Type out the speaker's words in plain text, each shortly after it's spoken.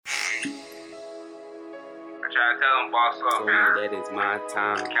try to tell them boss up. Told me that it's my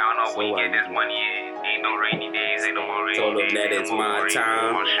time. Count on when you get this money in. Ain't no rainy days, ain't no more rainy days. Told them that it's my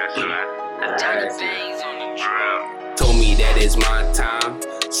time. Bangz on the drum. Told me that it's my time,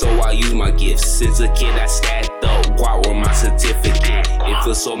 so I use my gifts. Since a kid I stacked up guap with my certificate. It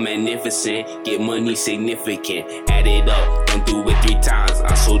feels so magnificent, get money significant. Add it up, done through it 3 times,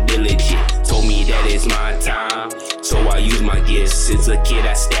 I'm so diligent. Told me that it's my time, so I use my gifts. Since a kid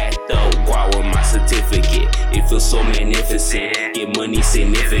I stacked up guap with my certificate. It feels so magnificent, get money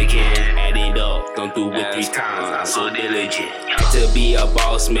significant. Add it up, done through it 3 times, I'm so diligent. Had to be a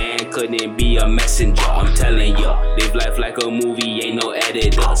boss man, couldn't be a messenger. I'm telling ya, live life like a movie, ain't no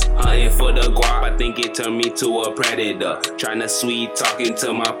editors. Hunting for the guap, I think it turned me to a predator. Tryna sweet talking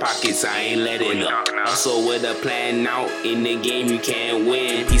to my pockets, I ain't letting up. Also with a plan out, in the game you can't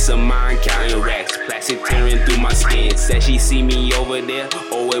win. Peace of mind counting racks, plastic tearing through my skin. Said she see me over there,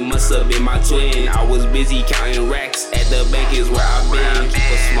 oh it must have been my twin. I was busy counting racks, at the bank is where I've been.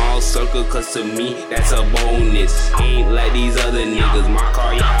 Keep a small circle, cause to me that's a bonus. Ain't like these other niggas, my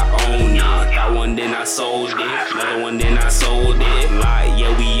car yeah I own it. Got one then I sold it, another one then I sold it. Like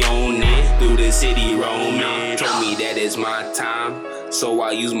yeah we own it, through the city roaming. Told me that it's my time, so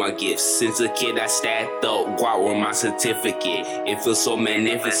I use my gifts. Since a kid I stacked up guap with my certificate. It feels so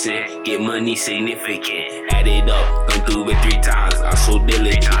magnificent, get money significant. Add it up, done through it 3 times, I'm so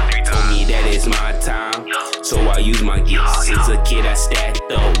diligent. Told me that it's my time, so I use my gifts. Since a kid I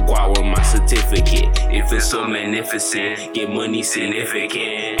stacked up guap with my certificate. It feels so magnificent, get money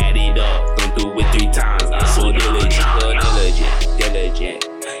significant. Add it up, done through it 3 times, I'm so diligent. Diligent.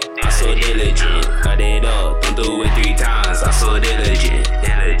 I'm so diligent, cut it up, done through it 3 times. I'm so diligent.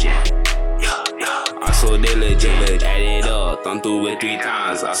 I'm so diligent, add it up, done through it 3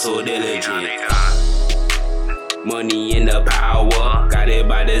 times. I'm so diligent. Money in the power, got it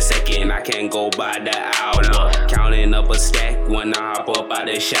by the second, I can't go by the hour. Counting up a stack when I hop up out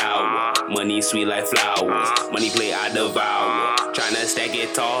the shower. Money sweet like flowers, money play I devour. Tryna stack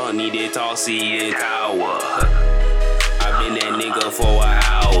it tall, need it tall, see it tower. I been that nigga for an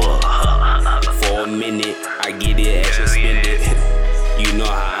hour. For a minute, I get it, extra spend it. You know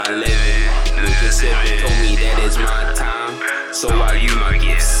how I live it. Nigga sippin', told me that it's my time, so I use my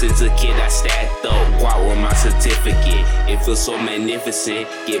gifts. Since a kid I stacked up guap with my certificate. It feels so magnificent,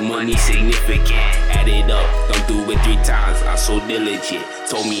 get money significant. Add it up, done through it 3 times, I'm so diligent.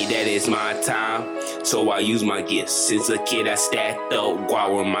 Told me that it's my time, so I use my gifts. Since a kid I stacked up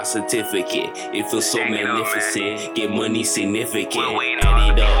guap with my certificate. It feels so magnificent, get money significant.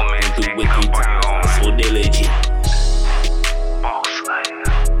 Add it up, done through it 3 times, I'm so diligent.